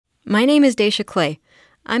My name is Dacia Clay.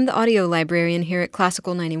 I'm the audio librarian here at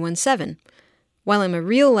Classical 91.7. While I'm a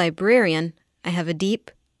real librarian, I have a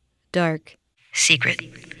deep, dark secret.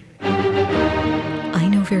 I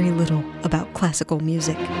know very little about classical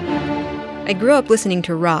music. I grew up listening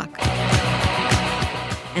to rock,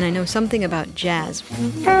 and I know something about jazz.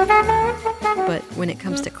 But when it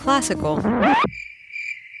comes to classical,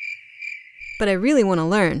 but I really want to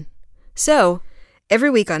learn. So,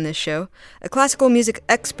 every week on this show, a classical music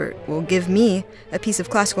expert will give me a piece of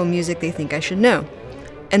classical music they think I should know,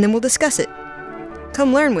 and then we'll discuss it.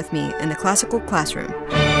 Come learn with me in the classical classroom.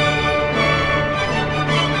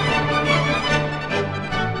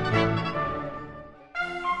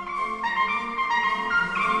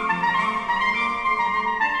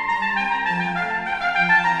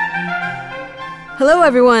 Hello,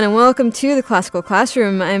 everyone, and welcome to the Classical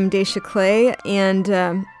Classroom. I'm Dacia Clay, and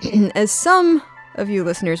as some of you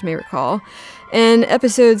listeners may recall, in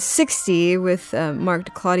episode 60 with Mark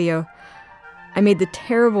DeClaudio, I made the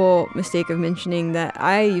terrible mistake of mentioning that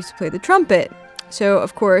I used to play the trumpet. So,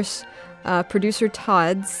 of course, producer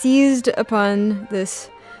Todd seized upon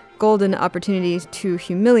this golden opportunity to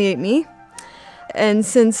humiliate me, and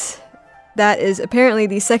since that is apparently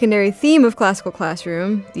the secondary theme of Classical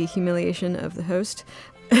Classroom, the humiliation of the host,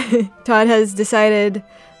 Todd has decided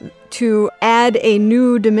to add a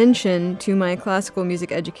new dimension to my classical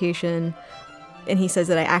music education, and he says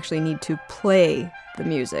that I actually need to play the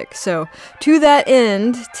music. So, to that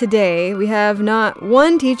end, today we have not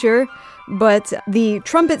one teacher, but the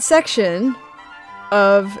trumpet section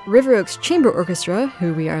of River Oaks Chamber Orchestra,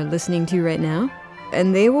 who we are listening to right now,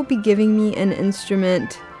 and they will be giving me an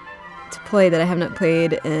instrument to play that I have not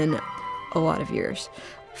played in a lot of years.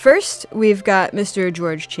 First, we've got Mr.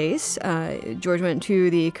 George Chase. George went to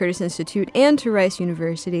the Curtis Institute and to Rice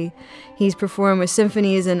University. He's performed with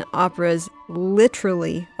symphonies and operas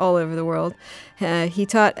literally all over the world. He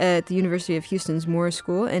taught at the University of Houston's Moore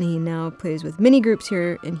School, and he now plays with many groups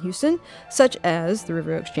here in Houston, such as the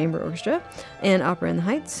River Oaks Chamber Orchestra and Opera in the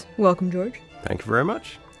Heights. Welcome, George. Thank you very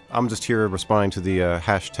much. I'm just here responding to the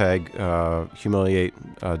hashtag humiliate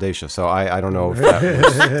Dacia, so I don't know if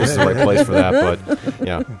this is the right place for that, but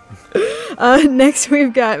yeah. Next,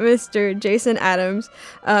 we've got Mr. Jason Adams.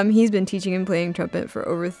 He's been teaching and playing trumpet for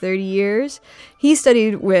over 30 years. He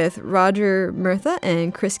studied with Roger Murtha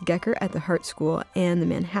and Chris Gecker at the Hart School and the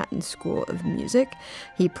Manhattan School of Music.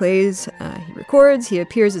 He plays, he records, he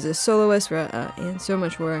appears as a soloist, and so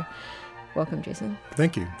much more. Welcome, Jason.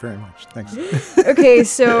 Thank you very much. Thanks. Okay,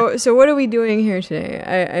 so what are we doing here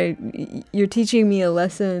today? You're teaching me a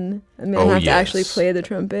lesson. I'm gonna have to actually play the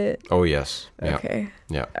trumpet. Oh yes. Yeah. Okay.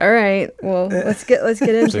 Yeah. All right. Well, let's get into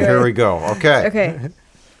it. So here we go. Okay. Okay.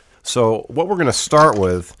 So what we're going to start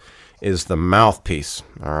with is the mouthpiece.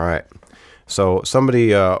 All right. So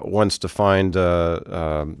somebody once defined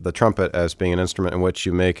the trumpet as being an instrument in which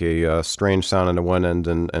you make a strange sound into one end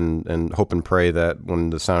and hope and pray that when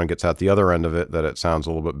the sound gets out the other end of it, that it sounds a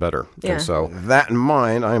little bit better. Yeah. And so that in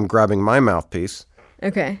mind, I am grabbing my mouthpiece.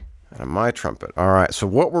 Okay. And my trumpet. All right. So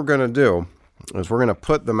what we're going to do is we're going to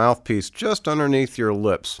put the mouthpiece just underneath your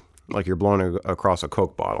lips, like you're blowing across a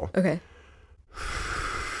Coke bottle. Okay.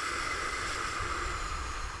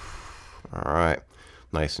 All right.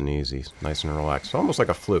 Nice and easy, nice and relaxed. So almost like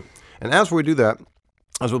a flute. And as we do that,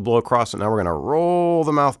 as we blow across it, now we're going to roll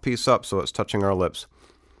the mouthpiece up so it's touching our lips.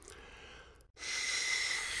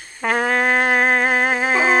 Hey!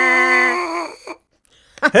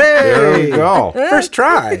 There we go. First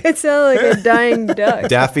try. It sounded like a dying duck.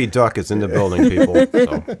 Daffy Duck is in the building, people.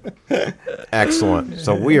 So. Excellent.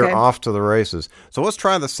 So we are off to the races. So let's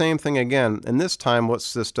try the same thing again. And this time,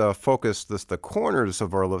 let's just focus the corners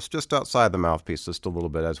of our lips just outside the mouthpiece just a little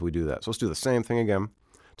bit as we do that. So let's do the same thing again.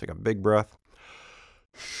 Take a big breath.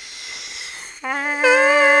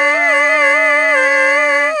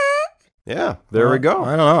 Yeah, there we go.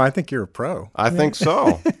 I don't know. I think you're a pro. I think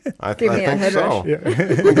so. I think so. Yeah.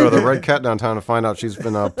 We go to the Red Cat downtown to find out she's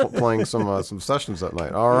been playing some sessions that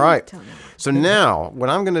night. All right. So now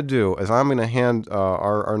what I'm going to do is I'm going to hand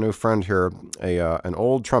our new friend here an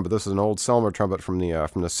old trumpet. This is an old Selmer trumpet from the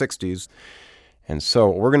 60s. And so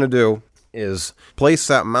what we're going to do is place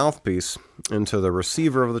that mouthpiece into the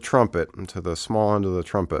receiver of the trumpet, into the small end of the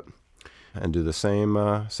trumpet, and do the same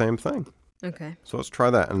thing. Okay. So let's try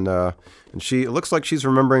that. And it looks like she's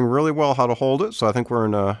remembering really well how to hold it. So I think we're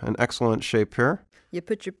in an excellent shape here. You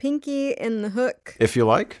put your pinky in the hook. If you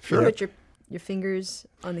like. Sure. You put your fingers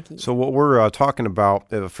on the key. So what we're talking about,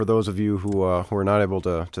 for those of you who are not able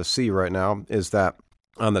to see right now, is that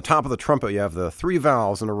On the top of the trumpet, you have the 3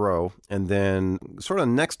 valves in a row, and then sort of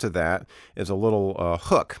next to that is a little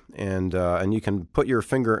hook, and you can put your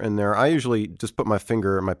finger in there. I usually just put my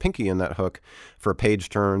pinky in that hook for page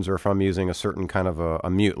turns, or if I'm using a certain kind of a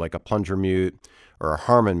mute, like a plunger mute or a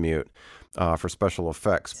Harmon mute. For special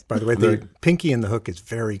effects. By the way, the pinky in the hook is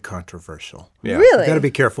very controversial. Yeah. Really? You got to be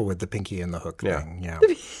careful with the pinky in the hook thing. Yeah.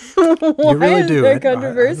 Why You really is do. that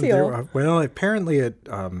controversial? Well, apparently it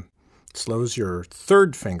slows your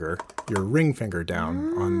third finger, your ring finger,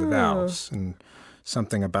 down on the valves, and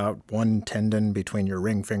something about one tendon between your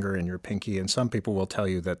ring finger and your pinky. And some people will tell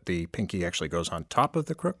you that the pinky actually goes on top of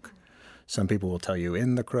the crook. Some people will tell you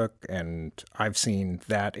in the crook, and I've seen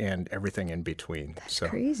that and everything in between. That's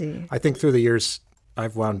crazy. I think through the years,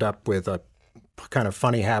 I've wound up with a kind of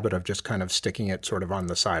funny habit of just kind of sticking it sort of on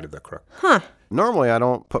the side of the crook. Huh. Normally, I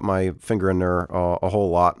don't put my finger in there a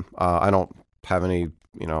whole lot. I don't have any,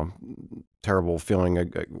 terrible feeling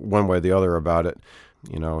one way or the other about it.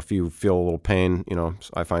 If you feel a little pain,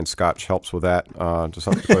 I find Scotch helps with that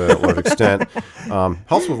to a large extent.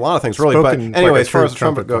 Helps with a lot of things, really. Spoken But anyway, like as far as the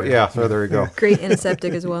trumpet goes, so there you go. Great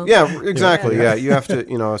antiseptic as well. Yeah, exactly. Yeah, you have to,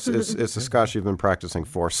 it's the Scotch you've been practicing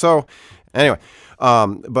for. So anyway,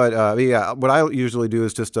 what I usually do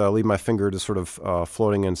is just leave my finger just sort of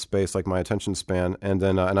floating in space, like my attention span, and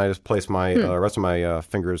then and I just place my rest of my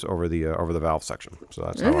fingers over the valve section. So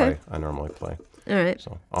that's how I normally play. All right.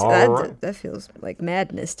 So that feels like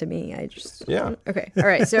madness to me. Yeah. Okay. All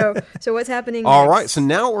right. So what's happening All next? right. So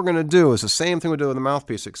now what we're going to do is the same thing we do with the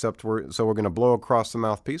mouthpiece, except we're going to blow across the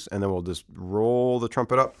mouthpiece, and then we'll just roll the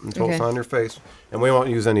trumpet up until it's on your face, and we won't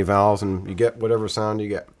use any valves, and you get whatever sound you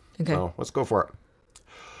get. Okay. So let's go for it.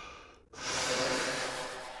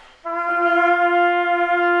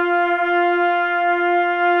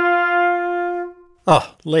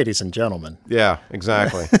 Oh, ladies and gentlemen. Yeah,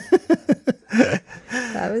 exactly.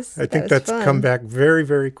 I think that's fun. come back very,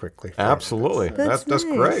 very quickly. Absolutely. That's nice.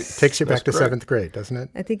 great. Takes you back to great. 7th grade, doesn't it?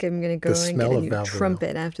 I think I'm going to go and get a new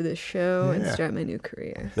trumpet after this show and start my new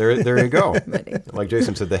career. There you go. Ready. Like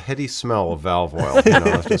Jason said, the heady smell of valve oil.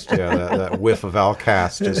 It's just that whiff of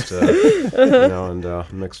Alcast, just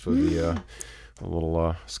and mixed with the a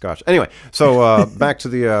little Scotch. Anyway, so back to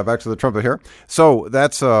the trumpet here. So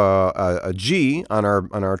that's a G on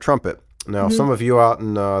our trumpet. Now, some of you out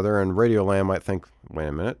in there in Radio Land might think, wait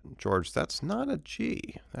a minute, George, that's not a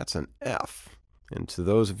G. That's an F. And to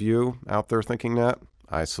those of you out there thinking that,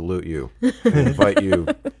 I salute you. I invite you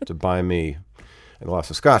to buy me a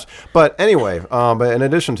glass of Scotch. But anyway, but in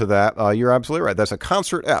addition to that, you're absolutely right. That's a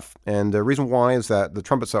concert F. And the reason why is that the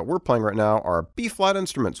trumpets that we're playing right now are B-flat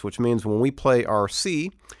instruments, which means when we play our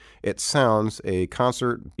C, it sounds a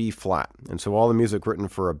concert B-flat. And so all the music written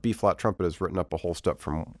for a B-flat trumpet is written up a whole step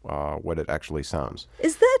from what it actually sounds.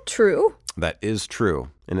 Is that true? That is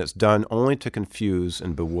true. And it's done only to confuse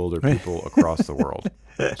and bewilder people across the world.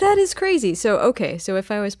 That is crazy. So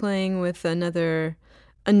if I was playing with another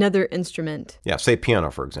instrument. Yeah, say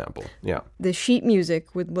piano, for example. Yeah. The sheet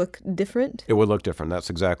music would look different? It would look different.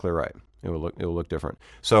 That's exactly right. It will look different.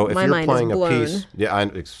 So if My you're mind playing is a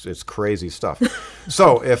blown. piece, it's crazy stuff.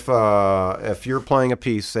 So if you're playing a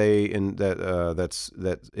piece, say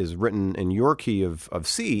that is written in your key of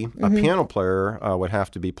C, a piano player would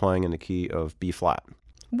have to be playing in the key of B flat.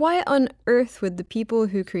 Why on earth would the people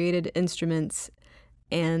who created instruments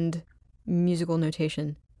and musical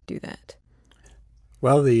notation do that?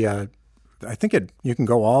 Well, I think you can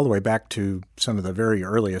go all the way back to some of the very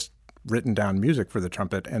earliest written down music for the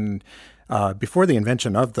trumpet. And before the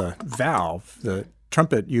invention of the valve, the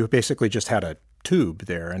trumpet, you basically just had a tube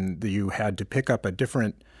there, and you had to pick up a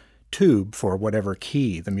different tube for whatever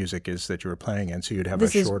key the music is that you were playing in, so you'd have a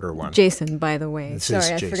shorter one. Jason, by the way. Sorry,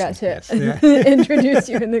 I Jason, forgot to yes. introduce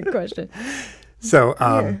you in the question. So,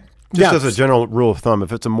 Just as a general rule of thumb,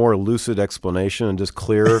 if it's a more lucid explanation and just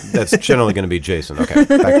clear, that's generally going to be Jason. Okay,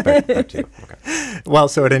 back to you. Okay. Well,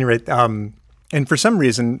 so at any rate, and for some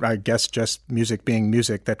reason, I guess just music being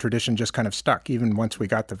music, that tradition just kind of stuck. Even once we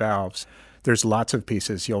got the valves, there's lots of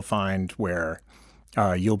pieces you'll find where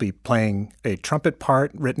you'll be playing a trumpet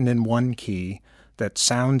part written in one key that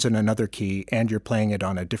sounds in another key, and you're playing it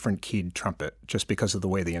on a different keyed trumpet just because of the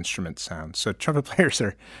way the instrument sounds. So trumpet players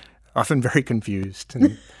are often very confused,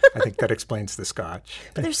 and I think that explains the Scotch.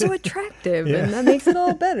 But they're so attractive, and that makes it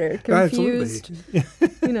all better. Confused,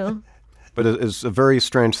 Absolutely. But it's a very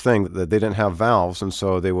strange thing that they didn't have valves, and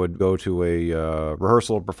so they would go to a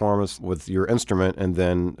rehearsal performance with your instrument, and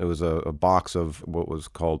then it was a box of what was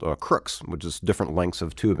called crooks, which is different lengths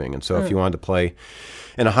of tubing. And so if you wanted to play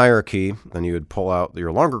in a higher key, then you would pull out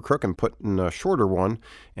your longer crook and put in a shorter one,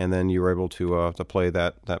 and then you were able to play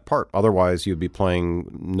that part. Otherwise, you'd be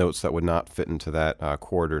playing notes that would not fit into that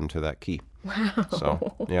chord or into that key. Wow.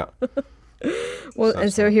 So, yeah. Well,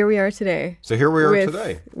 and so here we are today. So here we are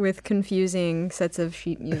today with confusing sets of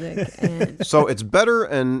sheet music. And so it's better,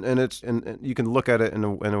 and you can look at it in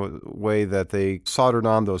a way that they soldered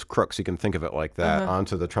on those crooks. You can think of it like that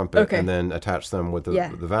onto the trumpet, and then attach them with the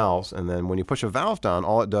valves. And then when you push a valve down,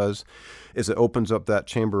 all it does is it opens up that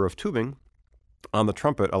chamber of tubing on the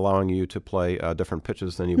trumpet, allowing you to play different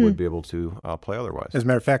pitches than you would be able to play otherwise. As a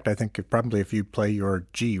matter of fact, I think if you play your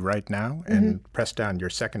G right now and press down your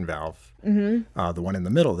second valve, the one in the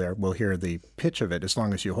middle there, we'll hear the pitch of it. As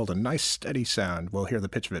long as you hold a nice steady sound, we'll hear the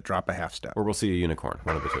pitch of it drop a half step. Or we'll see a unicorn,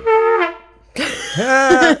 one of the two.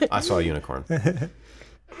 I saw a unicorn.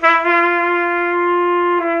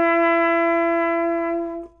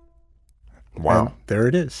 Wow. And there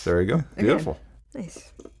it is. There you go. Beautiful.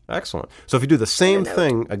 nice. Excellent. So if you do the same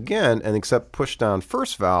thing again, and except push down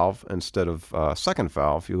first valve instead of second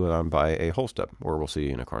valve, you go on by a whole step, or we'll see a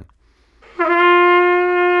unicorn.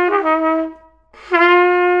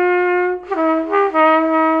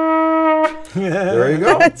 There you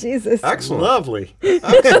go. Jesus. Excellent. Lovely.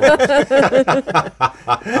 Excellent.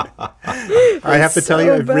 I have to tell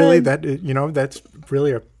you, really, that's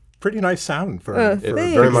really a pretty nice sound for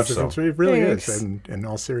very much so. It really is, in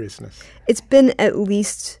all seriousness. It's been at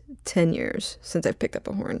least 10 years since I've picked up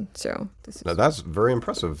a horn, so now, that's very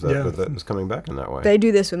impressive that it's coming back in that way. But I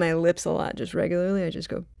do this with my lips a lot, just regularly. I just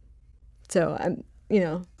go, so I'm,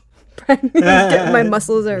 my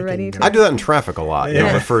muscles are ready to... I do that in traffic a lot,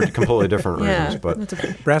 but for completely different reasons.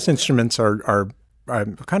 But brass instruments are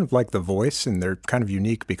kind of like the voice, and they're kind of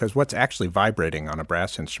unique because what's actually vibrating on a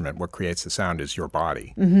brass instrument, what creates the sound, is your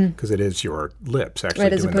body, because it is your lips actually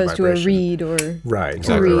doing the vibration. Right, as opposed to a reed or... Right,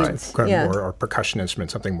 exactly right. Or a percussion instrument,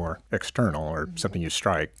 something more external or something you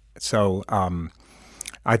strike. So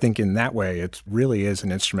I think in that way, it really is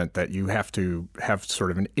an instrument that you have to have sort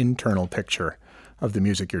of an internal picture of the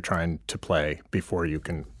music you're trying to play before you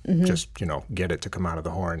can just, get it to come out of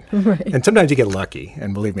the horn. Right. And sometimes you get lucky.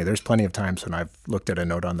 And believe me, there's plenty of times when I've looked at a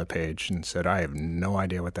note on the page and said, I have no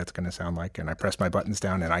idea what that's going to sound like. And I press my buttons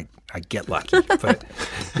down and I get lucky. But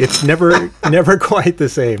it's never quite the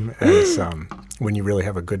same as when you really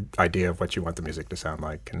have a good idea of what you want the music to sound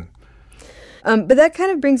like. But that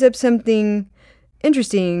kind of brings up something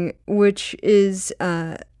interesting, which is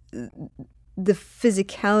the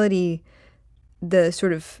physicality, the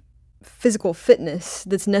sort of physical fitness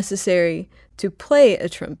that's necessary to play a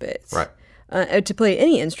trumpet, right? To play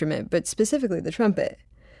any instrument, but specifically the trumpet.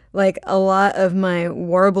 Like a lot of my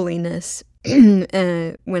warbliness when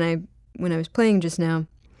I was playing just now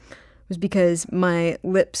was because my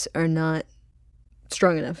lips are not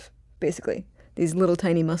strong enough, basically. These little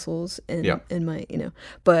tiny muscles in my,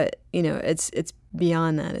 but it's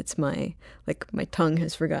beyond that. It's my tongue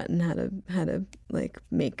has forgotten how to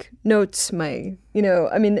make notes.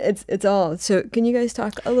 It's all. So can you guys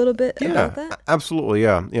talk a little bit about that? Absolutely.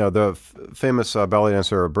 Yeah. The famous ballet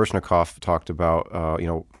dancer Baryshnikov talked about,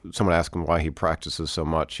 someone asked him why he practices so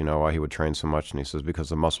much, why he would train so much. And he says, because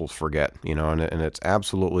the muscles forget, and it's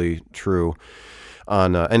absolutely true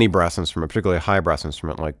on any brass instrument, particularly a high brass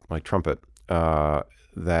instrument like trumpet.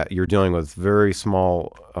 That you're dealing with very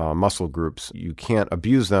small muscle groups. You can't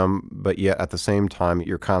abuse them, but yet at the same time,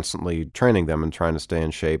 you're constantly training them and trying to stay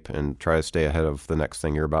in shape and try to stay ahead of the next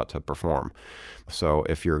thing you're about to perform. So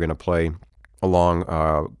if you're going to play a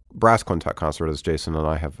long brass quintet concert, as Jason and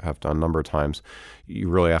I have done a number of times, you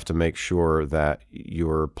really have to make sure that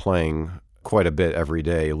you're playing quite a bit every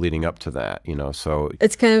day leading up to that, so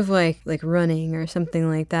it's kind of like running or something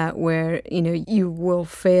like that, where you will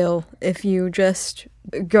fail if you just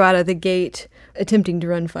go out of the gate attempting to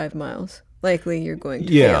run 5 miles. Likely you're going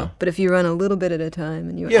to fail. But if you run a little bit at a time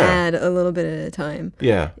and you add a little bit at a time,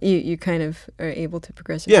 you kind of are able to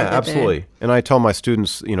progressively get absolutely there. And I tell my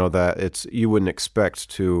students that you wouldn't expect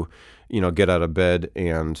to get out of bed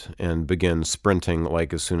and begin sprinting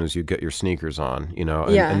like as soon as you get your sneakers on,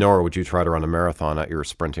 and nor would you try to run a marathon at your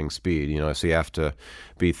sprinting speed, so you have to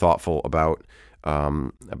be thoughtful about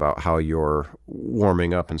how you're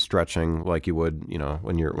warming up and stretching like you would,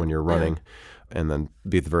 when you're running, and then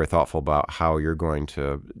be very thoughtful about how you're going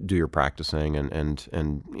to do your practicing and I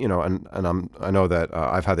know that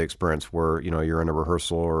I've had the experience where, you're in a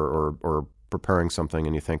rehearsal or preparing something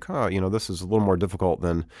and you think, oh, this is a little more difficult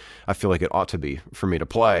than I feel like it ought to be for me to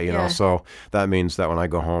play, you know. So that means that when I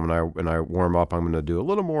go home and I warm up, I'm going to do a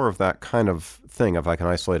little more of that kind of thing if I can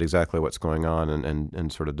isolate exactly what's going on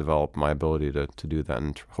and sort of develop my ability to do that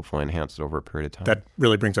and hopefully enhance it over a period of time. That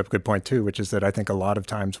really brings up a good point, too, which is that I think a lot of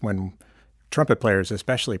times when trumpet players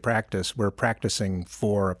especially practice, we're practicing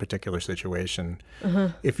for a particular situation.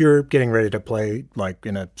 If you're getting ready to play like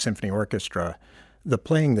in a symphony orchestra, the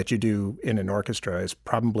playing that you do in an orchestra is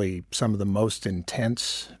probably some of the most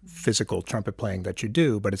intense physical trumpet playing that you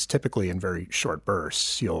do, but it's typically in very short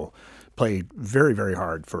bursts. You'll play very, very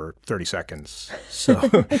hard for 30 seconds. So,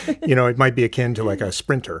 it might be akin to like a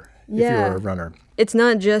sprinter if you're a runner. It's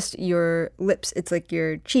not just your lips, it's like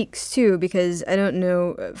your cheeks too, because I don't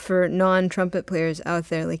know, for non-trumpet players out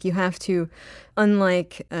there, like you have to,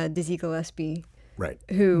 unlike Dizzy Gillespie,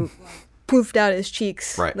 who poofed out his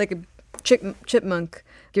cheeks like a chipmunk,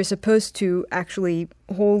 you're supposed to actually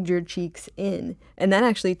hold your cheeks in, and that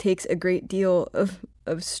actually takes a great deal of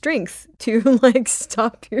strength to like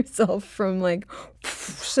stop yourself from like.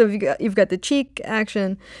 So you've got the cheek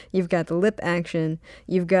action, you've got the lip action,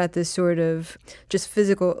 you've got this sort of just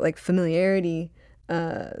physical like familiarity,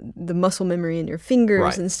 the muscle memory in your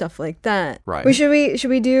fingers and stuff like that. Should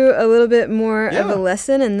we do a little bit more of a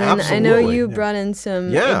lesson, and then I know you brought in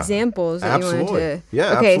some examples that you wanted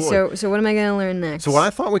to. Okay, so what am I going to learn next? So what I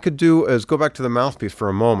thought we could do is go back to the mouthpiece for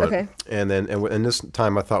a moment, and then and this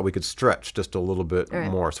time I thought we could stretch just a little bit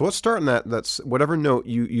more. So let's start in that's whatever note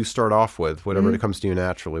you start off with, whatever it comes to you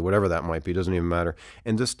naturally, whatever that might be, doesn't even matter,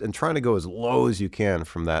 and try to go as low as you can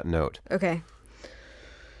from that note. Okay.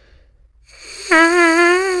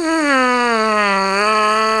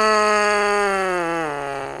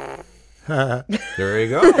 There you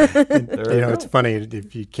go. It's funny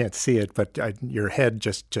if you can't see it, but your head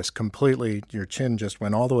just completely, your chin just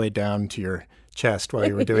went all the way down to your chest while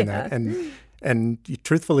you were doing that. And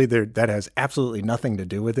truthfully, that has absolutely nothing to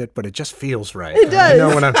do with it, but it just feels right. It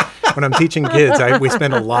does. When I'm teaching kids, we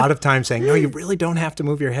spend a lot of time saying, no, you really don't have to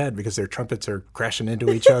move your head because their trumpets are crashing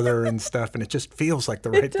into each other and stuff, and it just feels like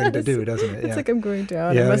the right thing to do, doesn't it? It's like I'm going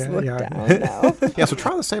down. I must look down now. So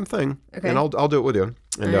try the same thing, and I'll do it with you.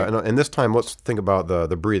 And this time, let's think about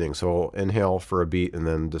the breathing. So we'll inhale for a beat and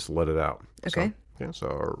then just let it out. Okay.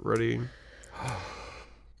 So ready?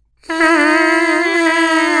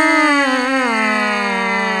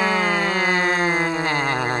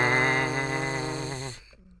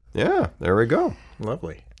 Yeah, there we go.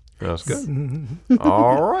 Lovely. That's good.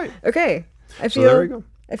 All right. Okay. There we go.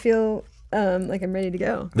 I feel like I'm ready to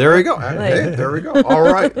go. There we go. Hey, there we go. All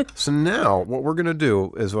right. So now what we're going to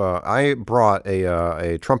do is I brought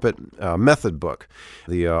a trumpet method book,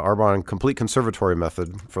 the Arbonne Complete Conservatory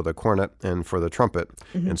Method for the cornet and for the trumpet.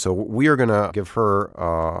 And so we are going to give her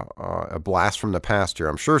a blast from the past here.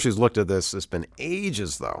 I'm sure she's looked at this. It's been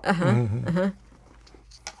ages, though.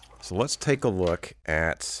 So let's take a look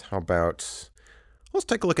at, let's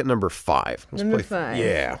take a look at number 5. Number 5.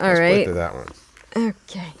 Yeah. All let's right. play through that one.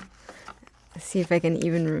 Okay. Let's see if I can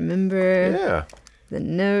even remember the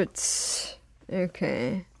notes.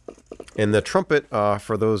 Okay. And the trumpet,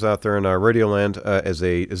 for those out there in Radioland,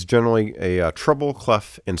 is generally a treble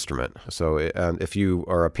clef instrument. So if you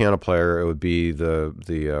are a piano player, it would be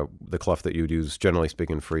the clef that you would use, generally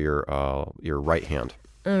speaking, for your right hand.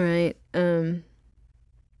 All right.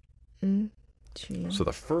 So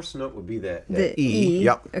the first note would be the E.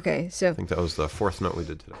 Yep. Okay, so I think that was the 4th note we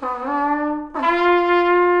did today.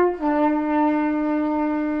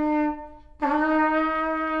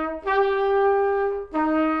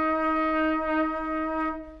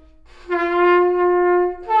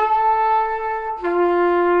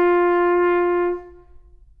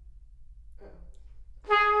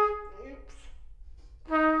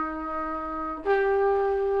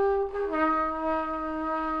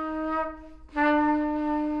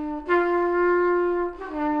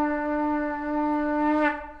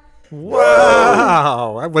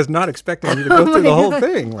 Wow, I was not expecting you to go through the whole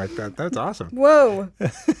thing like that. That's awesome. Whoa.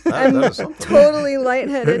 I'm totally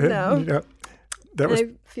lightheaded now. I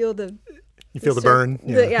feel the... You feel the burn?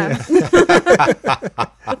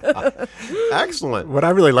 Excellent. What I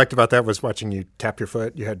really liked about that was watching you tap your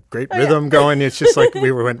foot. You had great rhythm going. It's just like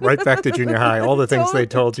we went right back to junior high, all the things they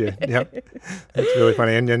told you. Yep. It's really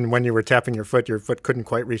funny. And then when you were tapping your foot couldn't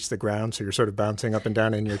quite reach the ground, so you're sort of bouncing up and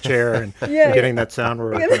down in your chair and you're getting that sound.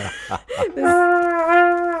 Where it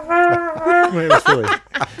was really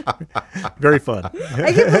very fun.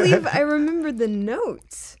 I can't believe I remembered the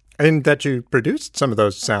notes. And that you produced some of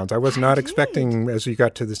those sounds. I was not expecting, as you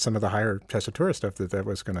got to some of the higher tessitura stuff, that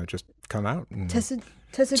was going to just come out.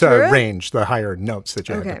 Tessitura? Range, the higher notes that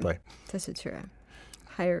you had to play. Tessitura.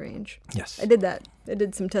 Higher range. Yes. I did that. I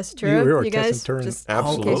did some tessitura. You guys, just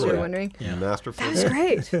absolutely. in case you're wondering. Yeah. Masterful. That was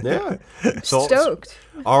great. Yeah. Stoked.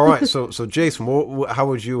 All right. So Jason, how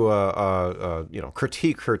would you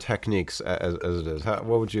critique her techniques as it is?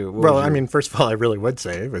 What would you? I mean, first of all, I really would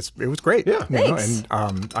say it was great. Yeah. Thanks.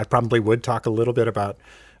 And I probably would talk a little bit about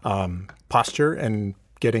posture and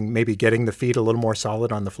getting the feet a little more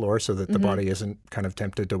solid on the floor so that the body isn't kind of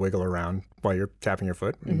tempted to wiggle around while you're tapping your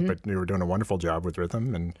foot. But you were doing a wonderful job with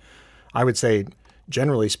rhythm. And I would say,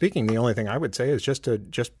 generally speaking, the only thing I would say is just to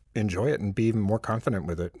enjoy it and be even more confident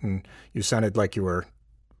with it. And you sounded like you were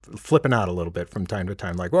flipping out a little bit from time to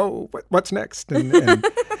time, like, whoa, what's next? And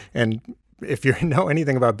if you know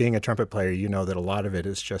anything about being a trumpet player, you know that a lot of it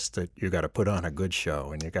is just that you got to put on a good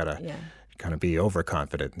show and you got to kind of be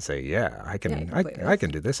overconfident and say, yeah, I can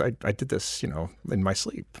do this. I did this, in my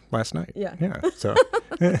sleep last night. Yeah. So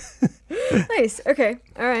nice. Okay.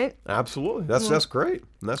 All right. Absolutely. That's great.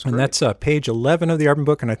 That's great. And that's page 11 of the Arbor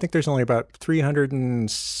book, and I think there's only about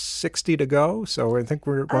 360 to go. So I think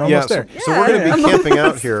we're almost there. So we're going to be camping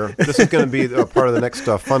out here. This is going to be a part of the next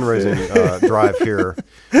fundraising drive here.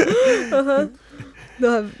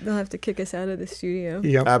 They'll have to kick us out of the studio.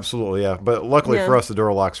 Yep. Absolutely, yeah. But luckily for us, the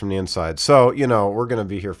door locks from the inside. So, we're going to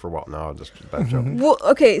be here for a while. No, I'll just bad joke. Well,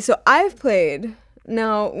 okay, so I've played.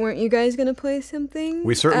 Now, weren't you guys going to play something?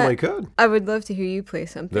 We certainly could. I would love to hear you play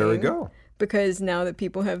something. There we go. Because now that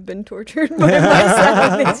people have been tortured by my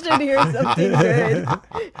sound, they should hear something good.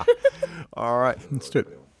 All right. Let's do it.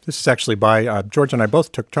 This is actually by George and I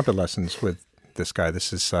both took trumpet lessons with this guy.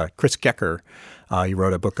 This is Chris Gecker. He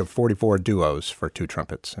wrote a book of 44 duos for two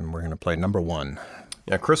trumpets, and we're going to play number 1.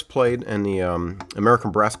 Yeah, Chris played in the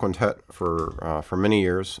American Brass Quintet for many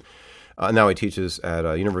years. Now he teaches at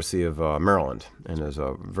University of Maryland and is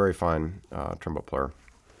a very fine trumpet player.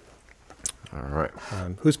 All right.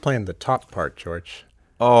 Who's playing the top part, George?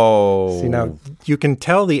 Oh. See, now, you can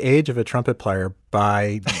tell the age of a trumpet player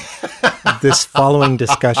by this following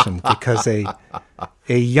discussion, because a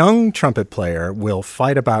young trumpet player will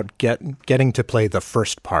fight about getting to play the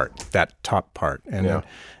first part, that top part. And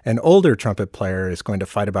an older trumpet player is going to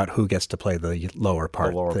fight about who gets to play the lower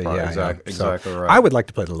part. The lower part, exactly right. I would like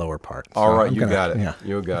to play the lower part. All right, you got it. Yeah.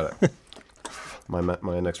 You got it.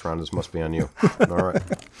 My next round must be on you. All right.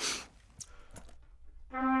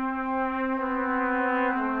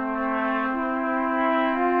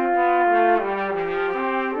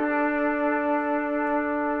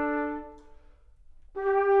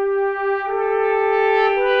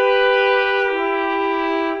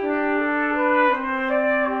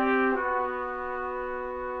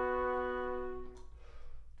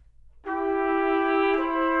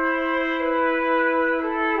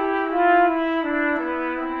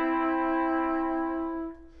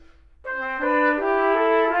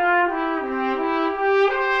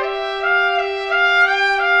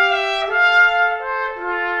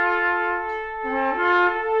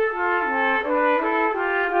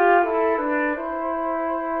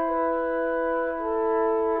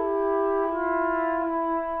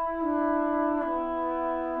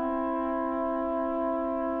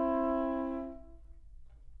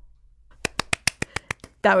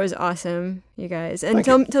 That was awesome, you guys. And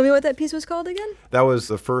tell me what that piece was called again? That was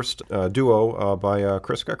the first duo by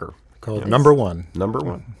Chris Gecker. Called Number 1. Number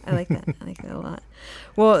 1. I like that. I like that a lot.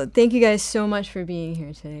 Well, thank you guys so much for being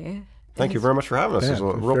here today. Thank you very much for having us. Yeah, it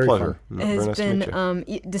was a real pleasure. It has been,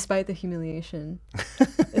 despite the humiliation,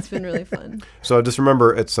 it's been really fun. So just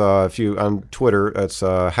remember, it's if you on Twitter, it's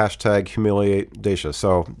hashtag humiliate Dacia.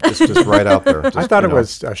 So just right out there. Just, I thought it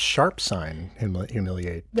was a sharp sign,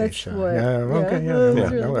 humiliate That's Dacia. what. Yeah, okay, Yeah.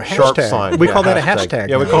 No, a Sharp hashtag. sign. We call that a hashtag.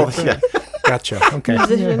 Yeah, we call it. Yeah. Gotcha. Okay.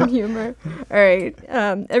 Musician humor. All right.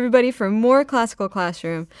 Everybody, for more Classical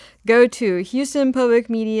Classroom, go to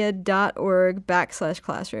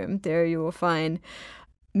houstonpublicmedia.org/classroom. There you will find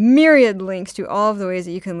myriad links to all of the ways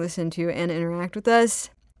that you can listen to and interact with us,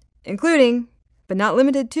 including, but not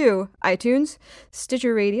limited to, iTunes,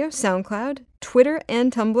 Stitcher Radio, SoundCloud, Twitter,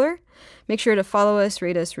 and Tumblr. Make sure to follow us,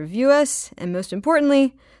 rate us, review us, and most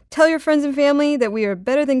importantly, tell your friends and family that we are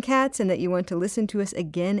better than cats and that you want to listen to us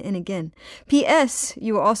again and again. P.S.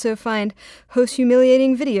 You will also find host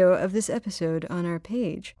humiliating video of this episode on our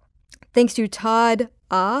page. Thanks to Todd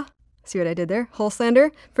see what I did there? Holslander,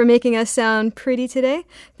 for making us sound pretty today.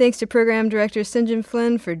 Thanks to Program Director St. John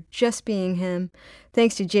Flynn for just being him.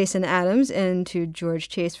 Thanks to Jason Adams and to George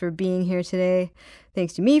Chase for being here today.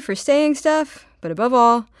 Thanks to me for saying stuff. But above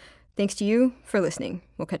all, Thanks to you for listening.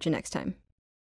 We'll catch you next time.